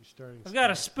starting. I've got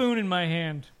a spoon in my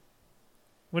hand.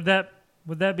 Would that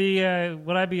be?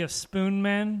 Would I be a spoon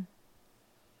man?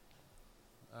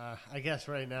 I guess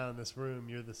right now in this room,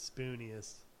 you're the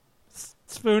spooniest.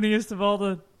 Spooniest of all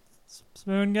the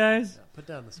spoon guys. Yeah, put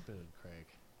down the spoon, Craig.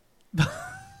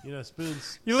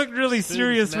 Spoons. You looked really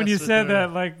serious when you said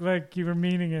that, like you were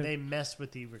meaning it. They mess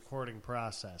with the recording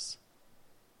process.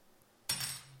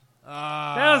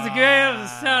 That was a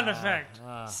sound effect.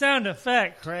 Sound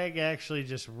effect. Craig actually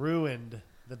just ruined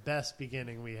the best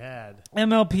beginning we had.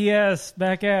 MLPS,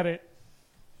 back at it.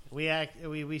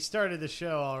 We started the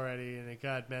show already and it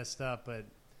got messed up, but it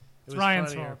was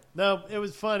Ryan's funnier. fault. No, it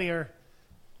was funnier.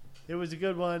 It was a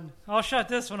good one. I'll shut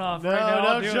this one off No, right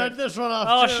now. don't shut this one off.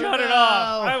 I'll too. shut it No.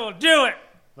 off. I will do it.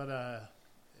 But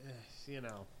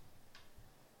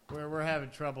we're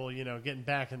having trouble, getting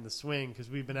back in the swing because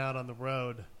we've been out on the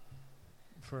road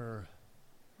for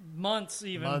months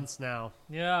now.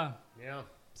 Yeah.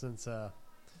 Since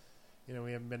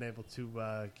we haven't been able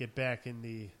to get back in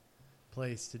the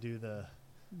place to do the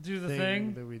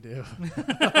thing that we do.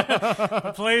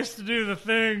 The place to do the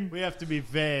thing. We have to be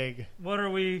vague. What are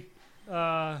we?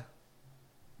 We're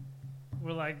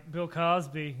like Bill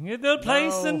Cosby. Get the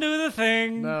place and do the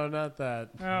thing. No, not that.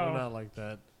 Oh. We're not like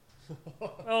that.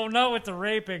 Oh, not with the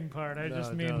raping part. I No,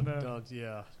 just mean don't.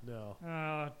 Yeah, no.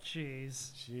 Oh,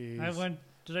 jeez. Jeez.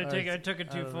 I took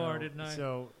it too far, didn't I?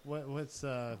 So what's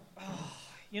So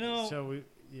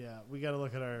we got to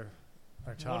look at our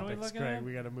topics, Greg. At?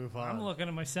 We got to move on. I'm looking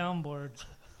at my soundboard.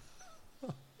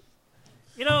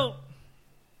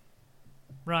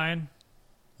 Ryan.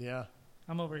 Yeah.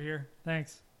 I'm over here.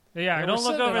 Thanks. Yeah, we're don't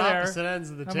look over there. Opposite ends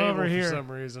of the I'm table over here. for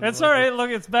some reason. It's all right. Look,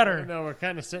 it's better. No, we're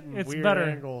kind of sitting it's weird better.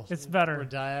 angles. It's better. We're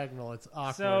diagonal. It's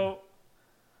awkward. So,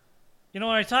 when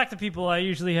I talk to people, I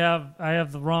usually have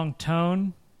the wrong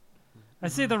tone. I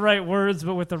say the right words,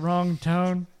 but with the wrong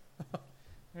tone.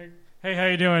 Hey, how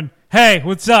you doing? Hey,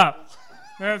 what's up?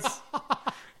 That's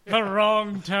the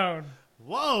wrong tone.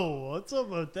 Whoa, what's up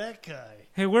with that guy?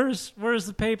 Hey, where's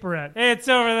the paper at? Hey, it's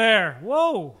over there.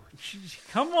 Whoa,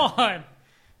 come on.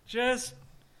 Just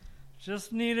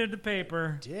needed the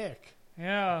paper. Dick.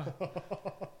 Yeah.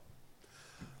 I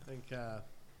think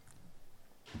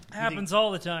happens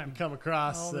all the time. You come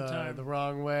across the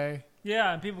wrong way.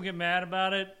 Yeah, and people get mad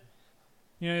about it.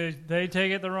 They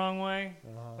take it the wrong way.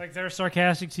 Like they're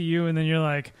sarcastic to you, and then you're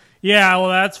like, "Yeah, well,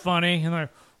 that's funny." And they're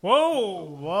like,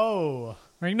 "Whoa."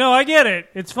 Like, no, I get it.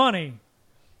 It's funny.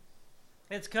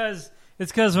 It's because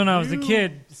when I was a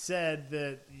kid, said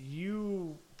that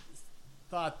you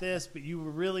thought this, but you were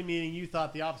really meaning you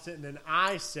thought the opposite, and then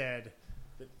I said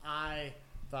that I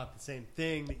thought the same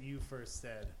thing that you first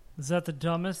said. Is that the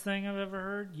dumbest thing I've ever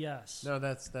heard? Yes. No,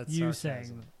 that's you sarcasm.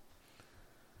 saying.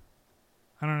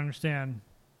 I don't understand.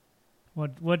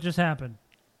 What just happened?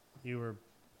 You were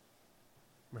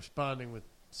responding with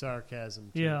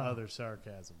sarcasm to other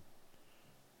sarcasm.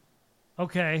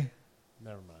 Okay.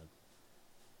 Never mind.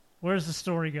 Where's the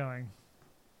story going?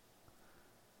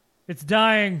 It's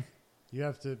dying. You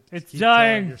have to keep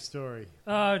dying. Telling your story.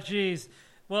 Oh, jeez.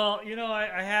 Well,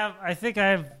 I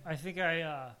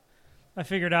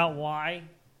figured out why.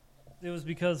 It was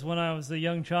because when I was a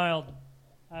young child,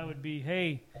 I would be,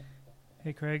 hey,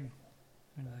 Craig.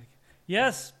 And like,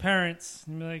 yes, parents.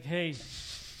 And be like, hey,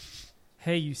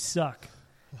 you suck.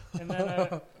 And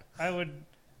then I would,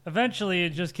 eventually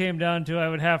it just came down to I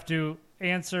would have to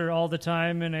answer all the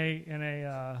time in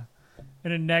a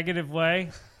negative way.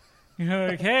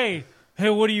 Like, hey,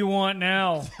 what do you want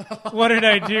now? What did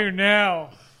I do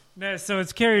now? So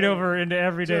it's carried over into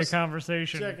everyday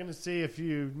conversation. Checking to see if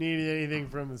you needed anything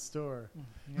from the store.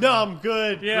 Yeah. No, I'm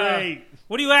good. Yeah. Great.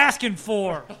 What are you asking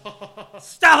for?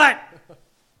 Stop it!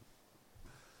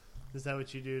 Is that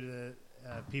what you do to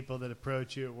people that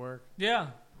approach you at work? Yeah.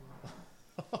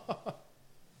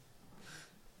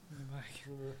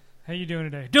 How you doing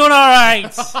today? Doing all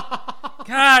right.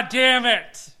 God damn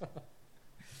it.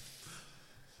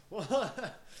 Well,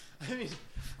 I mean,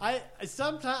 I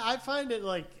sometimes I find it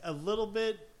like a little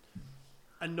bit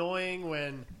annoying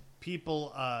when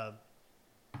people I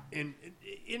mean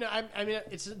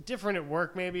it's different at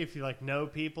work maybe if you like know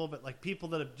people, but like people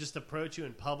that just approach you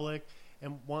in public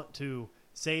and want to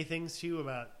say things to you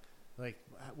about like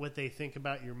what they think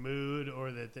about your mood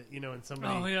or that and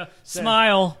somebody said,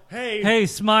 smile. Hey,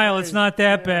 smile. It's not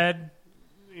that bad.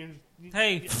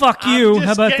 Hey, fuck you.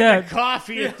 How about that?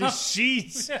 Coffee at the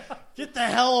Sheets. Yeah. Get the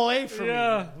hell away from me,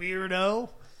 weirdo.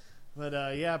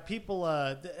 But people.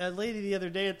 A lady the other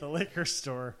day at the liquor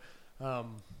store.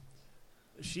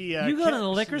 She. You go to the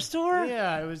liquor store?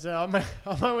 Yeah, I was on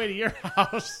my way to your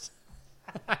house.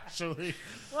 Actually.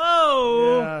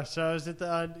 Whoa. Yeah, so I was at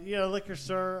the liquor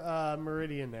store,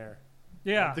 Meridian there.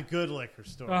 Yeah. The good liquor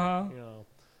store.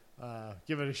 Uh-huh.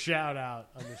 Give it a shout out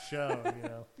on the show,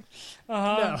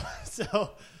 Uh-huh. No.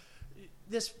 So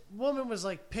this woman was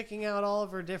like picking out all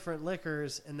of her different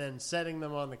liquors and then setting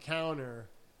them on the counter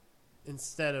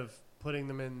instead of putting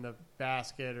them in the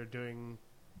basket or doing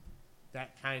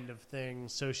that kind of thing.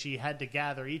 So she had to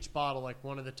gather each bottle like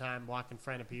one at a time, walk in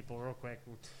front of people real quick.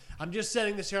 And I'm just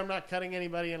setting this here. I'm not cutting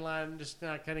anybody in line. I'm just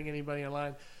not cutting anybody in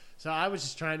line. So I was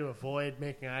just trying to avoid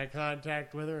making eye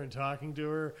contact with her and talking to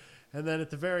her. And then at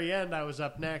the very end, I was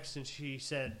up next, and she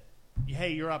said,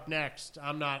 "Hey, you're up next.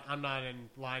 I'm not in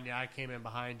line yet. I came in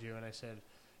behind you." And I said,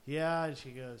 "Yeah." And she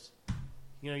goes,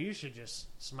 "You should just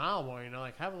smile more.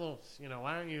 Like have a little.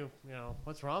 Why aren't you?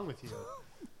 What's wrong with you?"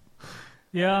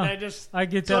 Yeah. And I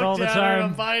get that all the looked at her,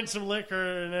 time. I'm buying some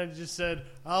liquor, and I just said,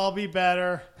 "I'll be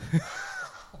better."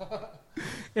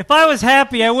 If I was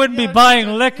happy, I wouldn't be buying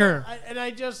liquor.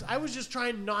 I was just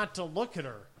trying not to look at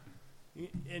her,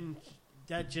 and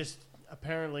that just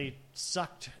apparently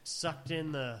sucked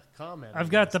in the comment. I've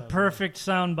got the perfect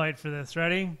soundbite for this.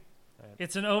 Ready? Right.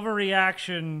 It's an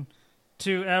overreaction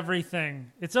to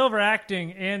everything. It's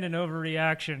overacting and an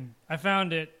overreaction. I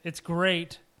found it. It's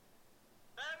great.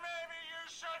 Then maybe you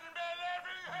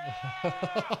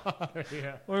shouldn't be living.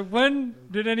 Yeah. Or when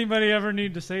did anybody ever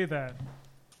need to say that?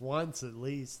 Once at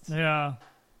least, Yeah.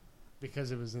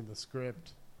 because it was in the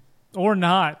script. Or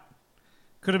not.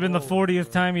 Could have been the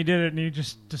 40th time he did it and he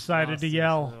just decided to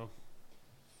yell.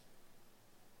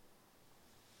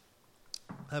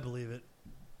 I believe it.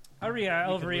 I You could lose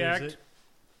overreact. it.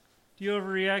 Do you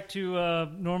overreact to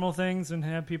normal things and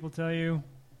have people tell you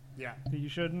Yeah. that you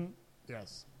shouldn't?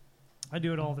 Yes. I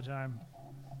do it all the time.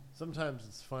 Sometimes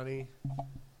it's funny.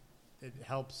 It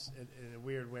helps in a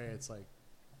weird way. It's like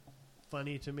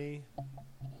funny to me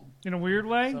In a weird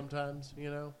way? sometimes,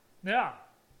 Yeah.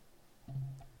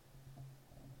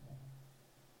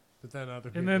 But then other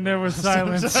people And then there was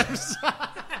sometimes. silence.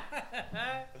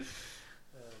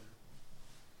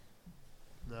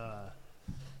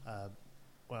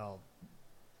 Well,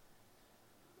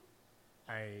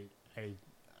 I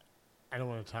don't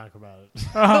want to talk about it.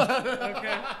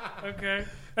 Okay.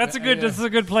 This is a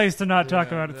good place to not talk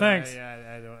about it. Thanks.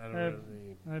 I don't I- really.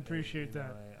 I appreciate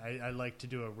that. I like to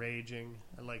do a raging.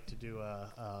 I like to do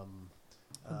a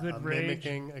good rage.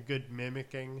 a good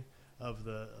mimicking of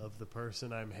the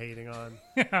person I'm hating on.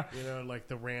 Yeah. Like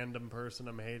the random person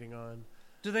I'm hating on.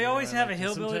 Do they always have a it.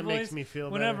 hillbilly Sometimes voice? makes me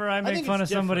feel Whenever better. I make think fun of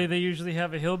it's somebody, different. they usually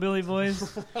have a hillbilly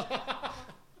voice.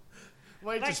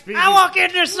 Might just be I walk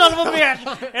in there, son of a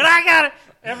bitch, and I got it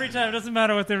every time. It doesn't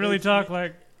matter what they really talk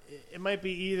like. It might be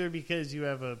either because you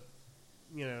have a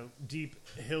deep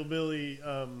hillbilly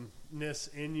ness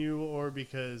in you, or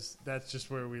because that's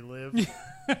just where we live.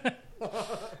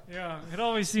 Yeah, it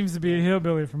always seems to be a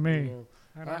hillbilly for me.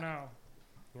 I don't know.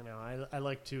 I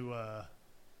like to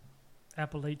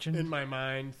Appalachian. in my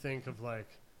mind think of like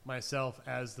myself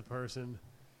as the person,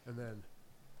 and then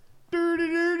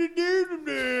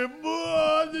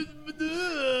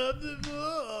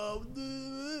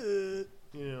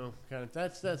kind of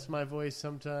that's my voice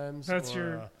sometimes. That's or,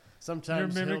 your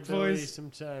sometimes your mimic hillbilly, voice?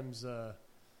 sometimes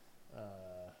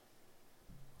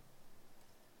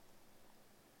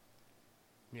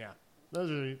yeah. Those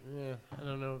are I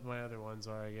don't know what my other ones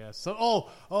are, I guess. So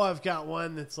I've got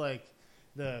one that's like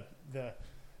the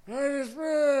Is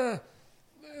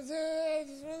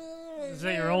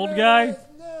that your old guy?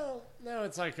 No,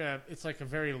 it's like a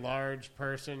very large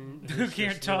person Who who's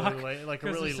can't just talk really like a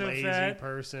 'cause really they're so lazy fat.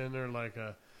 person, or like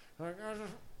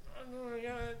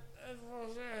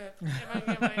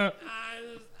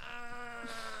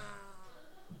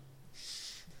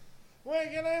where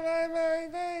can I find my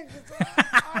things?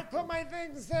 I put my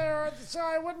things there so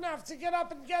I wouldn't have to get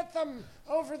up and get them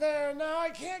over there. Now I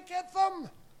can't get them.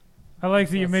 I like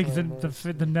that you make That's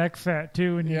so the neck fat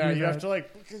too when you Yeah, do you that. have to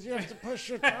because you have to push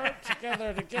your cart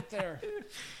together to get there.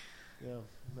 Yeah,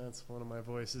 that's one of my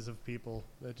voices of people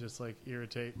that just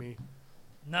irritate me.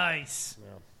 Nice. Yeah.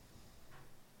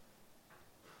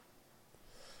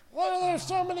 Why are there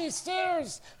so many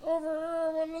stairs over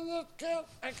here when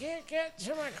I can't get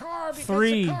to my car because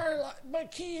 3. my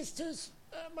key is too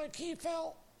my key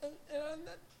fell.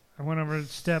 I went over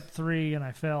step 3 and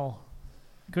I fell.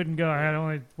 Couldn't go. I had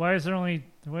only. Why is there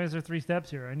 3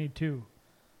 steps here? I need 2.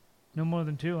 No more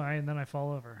than 2. And then I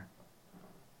fall over.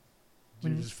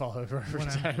 You just fall over every when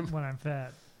time. when I'm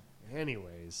fat.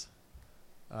 Anyways,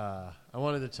 I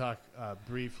wanted to talk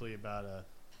briefly about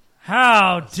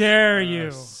How dare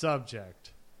you?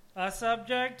 subject A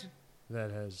subject?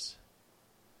 that has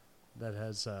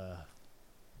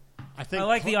I think I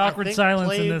like the I awkward think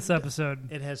silence in plagued- this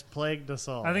episode. It has plagued us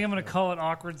all. I think I'm going to call it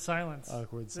awkward silence.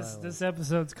 awkward silence. This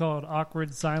episode's called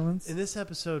Awkward Silence. In this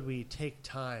episode, we take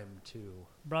time to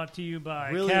Brought to you by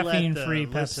really let the caffeine-free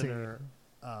Pepsi. listener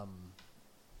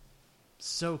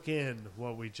soak in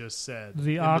what we just said. The in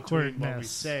between what we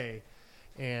awkwardness. say,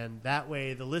 and that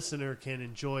way the listener can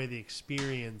enjoy the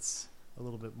experience a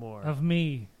little bit more. Of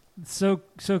me.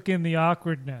 Soak in the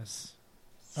awkwardness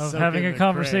of Soak having in a the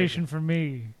conversation for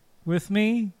me. With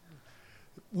me?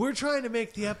 We're trying to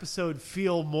make the episode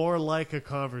feel more like a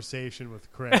conversation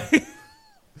with Craig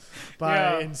by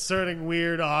Yeah. inserting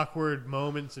weird, awkward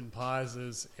moments and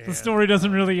pauses. The And story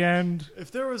doesn't really end.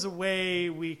 if there was a way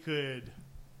we could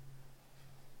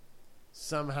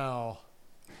somehow,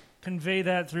 Convey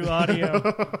that through audio.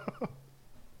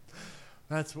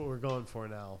 that's what we're going for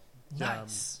now.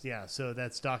 Nice. Yeah, so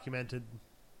that's documented.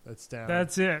 That's down.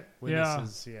 That's it. when Yeah.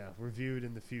 this is reviewed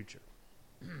in the future.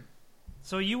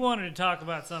 So you wanted to talk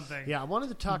about something. Yeah, I wanted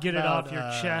to talk Get it about off your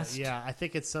chest. Yeah, I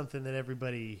think it's something that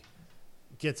everybody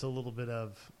gets a little bit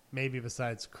of, maybe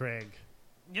besides Craig.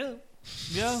 Yeah.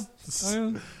 Yeah.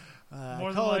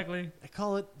 More than likely. I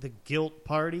call it the guilt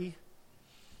party.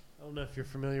 I don't know if you're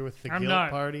familiar with the I'm guilt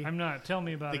not. party. I'm not. Tell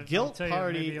me about The it. I'll guilt tell you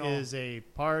party maybe I'll- is a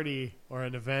party or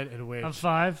an event in which of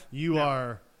 5. you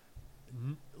are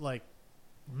like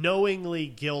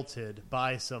knowingly guilted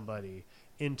by somebody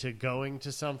into going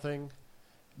to something.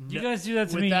 You guys do that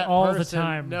to with me that all the person-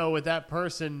 time. No, with that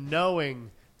person knowing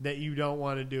that you don't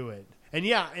want to do it. And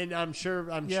and I'm sure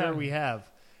we have.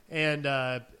 And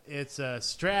it's a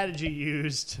strategy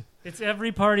used It's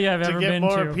every party I've to ever get been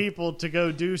more to. people to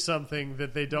go do something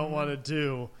that they don't want to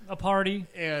do. A party.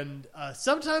 And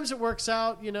sometimes it works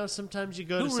out, sometimes you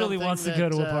go to Who something really wants to that, go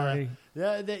to a party?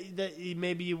 that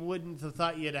maybe you wouldn't have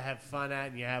thought you'd have fun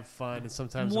at, and you have fun, and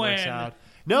sometimes When? it works out.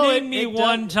 No, Name me it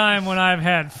one does- time when I've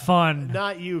had fun.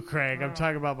 Not you, Craig. I'm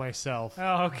talking about myself.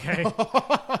 Oh, okay.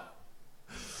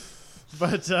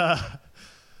 But, a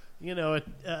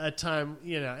time,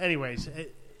 anyways,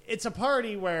 it's a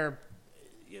party where,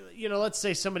 let's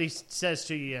say somebody says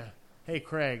to you, hey,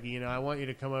 Craig, I want you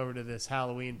to come over to this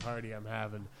Halloween party I'm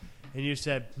having. And you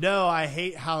said, no, I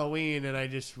hate Halloween and I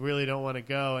just really don't want to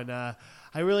go. And I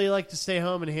really like to stay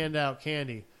home and hand out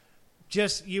candy.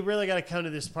 You really got to come to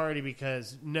this party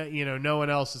because, no one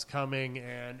else is coming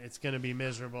and it's going to be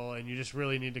miserable and you just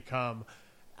really need to come.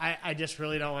 I just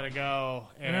really don't want to go,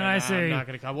 and then I say- I'm not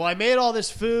going to come. Well, I made all this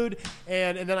food,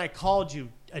 and then I called you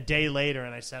a day later,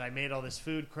 and I said, I made all this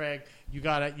food, Craig. You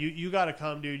gotta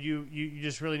come, dude. You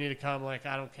just really need to come. Like,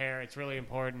 I don't care. It's really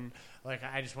important. Like,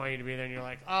 I just want you to be there. And you're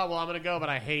like, oh, well, I'm going to go, but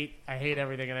I hate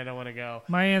everything, and I don't want to go.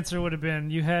 My answer would have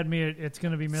been, you had me at it's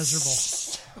going to be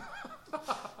miserable.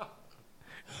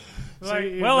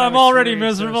 you've Well, not I'm already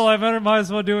experienced miserable. this. I might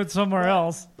as well do it somewhere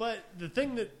else. But the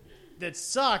thing that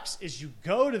sucks is you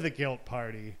go to the guilt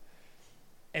party,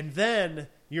 and then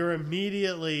you're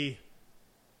immediately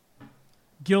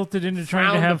Guilted into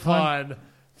trying to frowned have fun. upon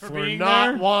for being not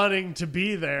there? wanting to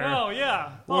be there. Oh,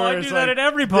 yeah. Well, Where I it's do that like, at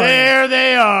every party. There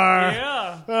they are.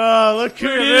 Yeah. Oh, look who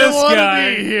Look at didn't this want guy.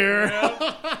 to be here.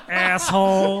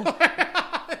 Asshole.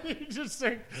 You just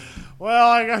think, well,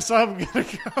 I guess I'm going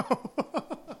to go.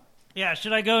 Yeah,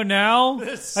 should I go now?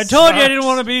 This I told you I sucks. didn't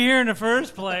want to be here in the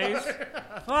first place.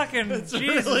 Fucking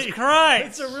Jesus It's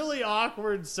Christ. a really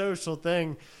awkward social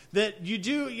thing that you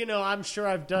do, I'm sure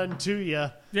I've done to you.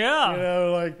 Yeah.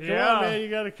 Like, come Yeah. on, man, you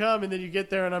got to come. And then you get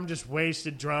there and I'm just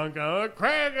wasted, drunk. Oh,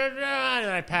 Craig, and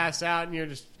I pass out and you're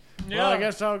just, Yeah. well, I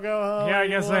guess I'll go home. Yeah, I You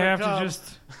guess I wanna have come? to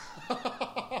just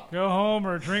go home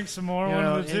or drink some more, one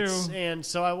of the two. And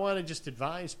so I want to just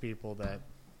advise people that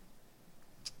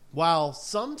while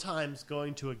sometimes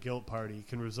going to a guilt party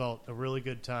can result in a really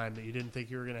good time that you didn't think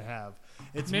you were going to have,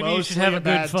 it's Maybe you mostly should have a good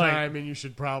bad fight. time, and you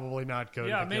should probably not go.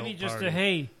 Yeah, to the maybe guilt just party. a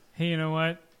hey, you know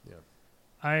what?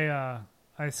 Yeah.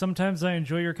 I sometimes I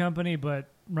enjoy your company, but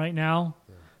right now,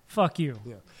 fuck you.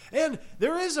 Yeah. And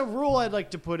there is a rule I'd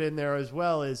like to put in there as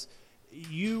well: is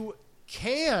you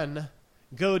can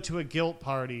go to a guilt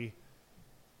party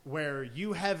where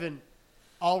you haven't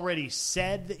already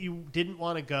said that you didn't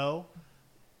want to go.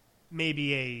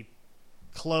 Maybe a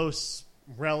close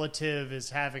relative is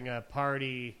having a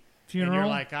party, Funeral? and you're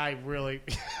like, I really,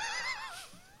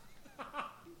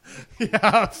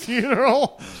 yeah, a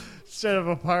funeral instead of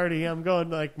a party. I'm going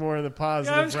like more in the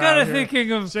positive. I was route kind of here.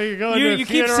 thinking of So you're going you. to a You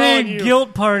keep funeral saying and you-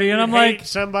 guilt party, and you I'm hate like,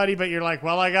 somebody, but you're like,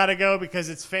 well, I got to go because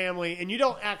it's family, and you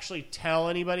don't actually tell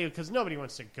anybody because nobody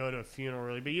wants to go to a funeral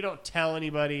really, but you don't tell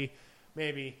anybody.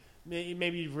 Maybe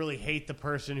you really hate the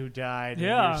person who died.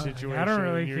 Yeah, in your situation. I don't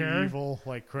really and you're care. evil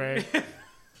like Craig.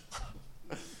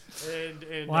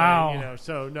 And Wow. you know,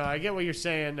 so no, I get what you're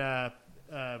saying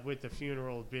with the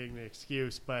funeral being the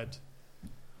excuse, but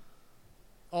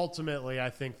ultimately, I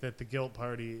think that the guilt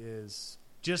party is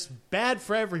just bad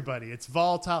for everybody. It's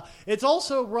volatile. It's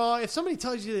also wrong. If somebody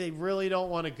tells you they really don't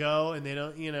want to go and they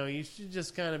don't, you know, you should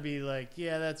just kind of be like,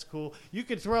 yeah, that's cool. You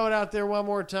could throw it out there one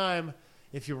more time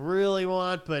if you really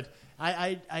want, but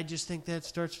I just think that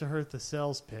starts to hurt the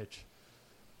sales pitch.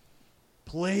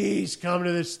 Please come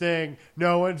to this thing.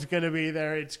 No one's going to be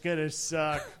there. It's going to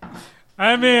suck.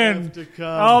 I'm You in. have to come.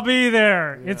 I'll be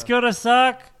there. Yeah. It's gonna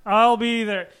suck. I'll be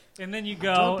there. And then you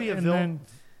go. Don't be a and villain. then,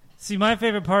 see, my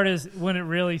favorite part is when it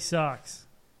really sucks.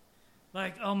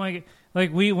 Like, oh my,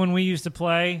 like when we used to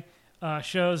play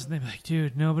shows, and they'd be like,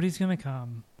 dude, nobody's gonna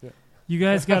come. Yeah. You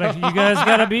guys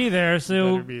gotta be there.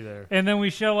 So, Better be there. and then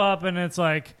we show up, and it's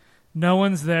like no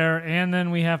one's there, and then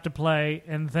we have to play,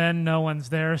 and then no one's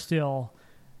there still,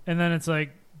 and then it's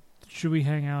like, should we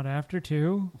hang out after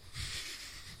too?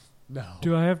 No.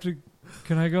 Do I have to?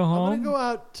 Can I go home? I'm going to go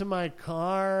out to my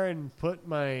car and put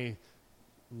my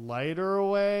lighter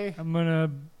away.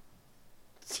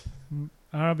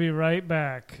 I'll be right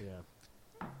back.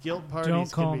 Yeah. Guilt parties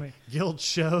Don't call can be me. guilt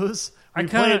shows. I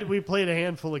kinda- We played a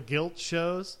handful of guilt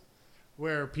shows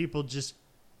where people just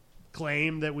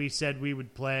claimed that we said we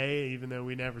would play, even though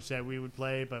we never said we would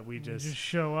play, but we just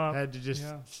show up. had to just.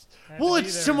 Yeah. Had Well, to be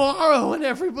it's there. tomorrow and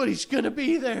everybody's going to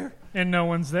be there. and no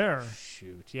one's there.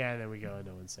 Shoot. Yeah, and then we go and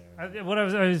no one's there.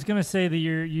 I was going to say that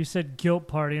you said guilt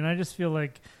party, and I just feel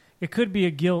like it could be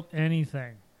a guilt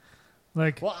anything,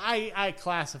 like Well, I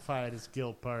classify it as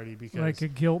guilt party because like a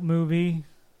guilt movie.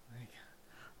 Like,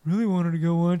 really wanted to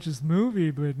go watch this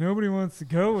movie, but nobody wants to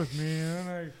go with me,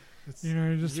 and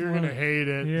you just you're wanna, going to hate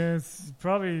it. Yeah, it's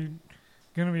probably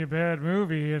going to be a bad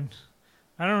movie, and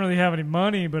I don't really have any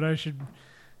money, but I should,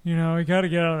 I got to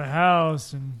get out of the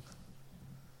house, and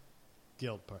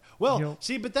Guilt part. Well, Guilt-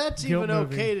 see, but that's guilt even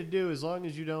movie. okay to do as long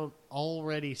as you don't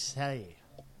already say,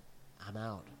 I'm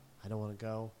out. I don't want to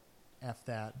go. F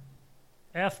that.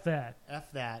 F that.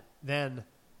 F that. Then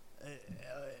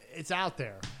it's out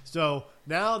there. So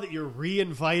now that you're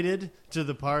re-invited to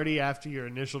the party after your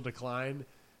initial decline,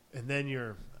 and then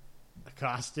you're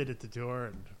accosted at the door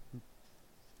and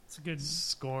It's a good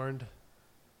scorned.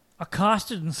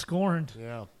 accosted and scorned.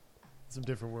 Yeah. Some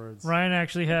different words. Ryan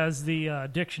actually has the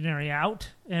dictionary out,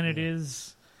 and it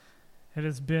has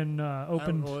been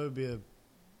opened. It would be a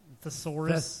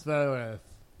Thesaurus.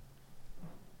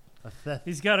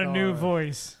 He's got a new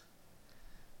voice.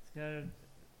 He's got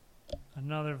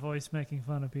another voice making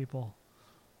fun of people.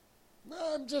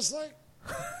 I'm just like,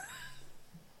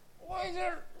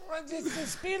 The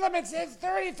speed limit says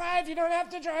 35. You don't have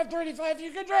to drive 35.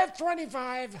 You can drive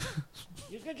 25.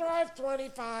 You can drive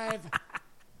 25.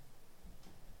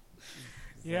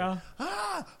 Yeah.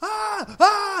 ah!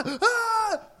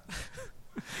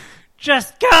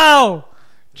 Just go!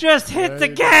 Just hit the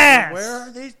gas! Where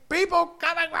are these people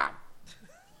coming from?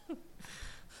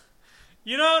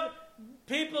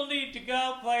 People need to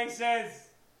go places.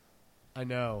 I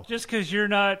know. Just because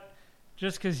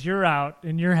you're out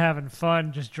and you're having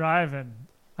fun just driving,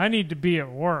 I need to be at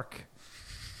work.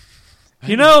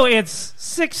 It's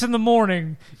 6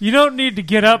 a.m. You don't need to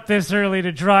get up this early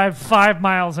to drive 5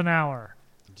 miles an hour.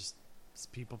 Just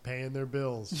people paying their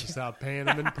bills, just out paying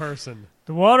them in person.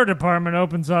 The water department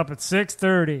opens up at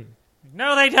 6:30.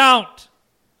 No, they don't.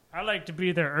 I like to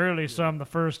be there early, so I'm the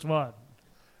first one.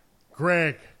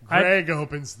 Greg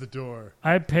opens the door.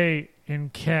 I pay in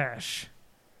cash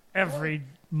every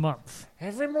month.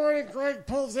 Every morning, Greg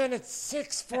pulls in at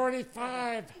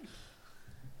 6:45.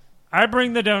 I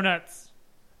bring the donuts.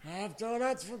 I have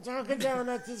donuts from Dunkin'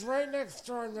 Donuts. It's right next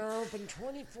door, and they're open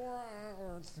 24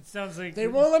 hours. It sounds like They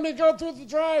won't let me go through the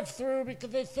drive-thru because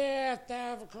they say I have to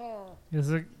have a car.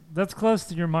 That's close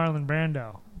to your Marlon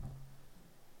Brando.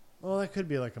 Well, that could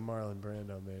be like a Marlon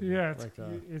Brando, maybe. Yeah,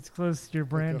 it's close to your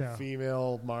like Brando. a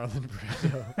female Marlon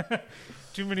Brando.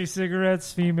 Too many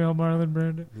cigarettes, female Marlon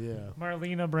Brando. Yeah,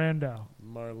 Marlena Brando.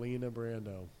 Marlena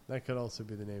Brando. That could also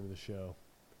be the name of the show.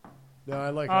 No,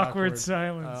 I like Awkward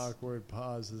silence. Awkward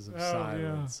pauses of Oh,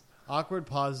 silence. Yeah. Awkward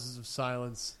pauses of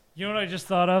silence. You know what I just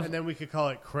thought of? And then we could call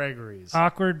it Gregory's.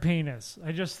 Awkward penis.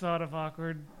 I just thought of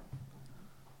awkward.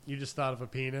 You just thought of a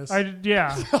penis?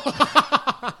 Yeah.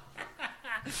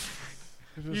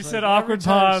 You Just said like, awkward every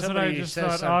time pause, and I somebody just says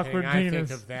thought something, awkward I penis.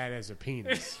 think of that as a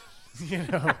penis.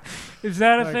 Is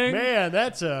that a like, thing? Man,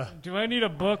 that's a... Do I need a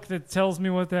book that tells me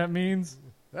what that means?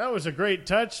 That was a great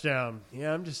touchdown.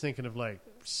 Yeah, I'm just thinking of like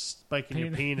spiking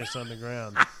your penis on the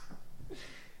ground.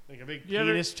 Like a big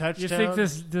penis touchdown. You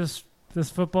think this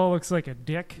football looks like a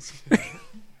dick?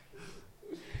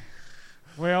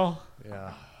 Well,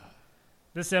 Yeah.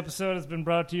 this episode has been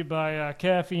brought to you by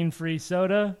caffeine-free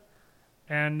soda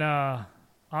and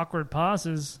Awkward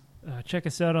Pauses. Check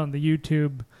us out on the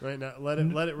YouTube. Right now, let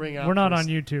it ring out. We're not for on us.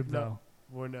 YouTube, No. though.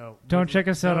 We're no. Don't check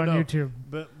us out on YouTube.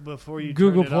 But before you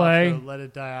Google turn it Play, off, though, let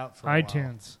it die out for a while.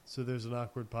 iTunes. So there's an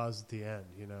awkward pause at the end,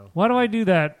 you know, Why do I do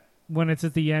that when it's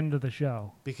at the end of the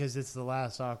show? because it's the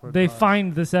last awkward. They pause.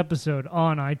 find this episode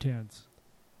on iTunes.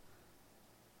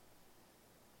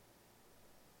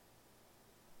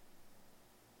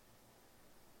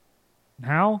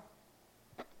 How?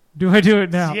 Do I do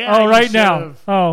it now? Yeah, oh, you right now. should've. Oh.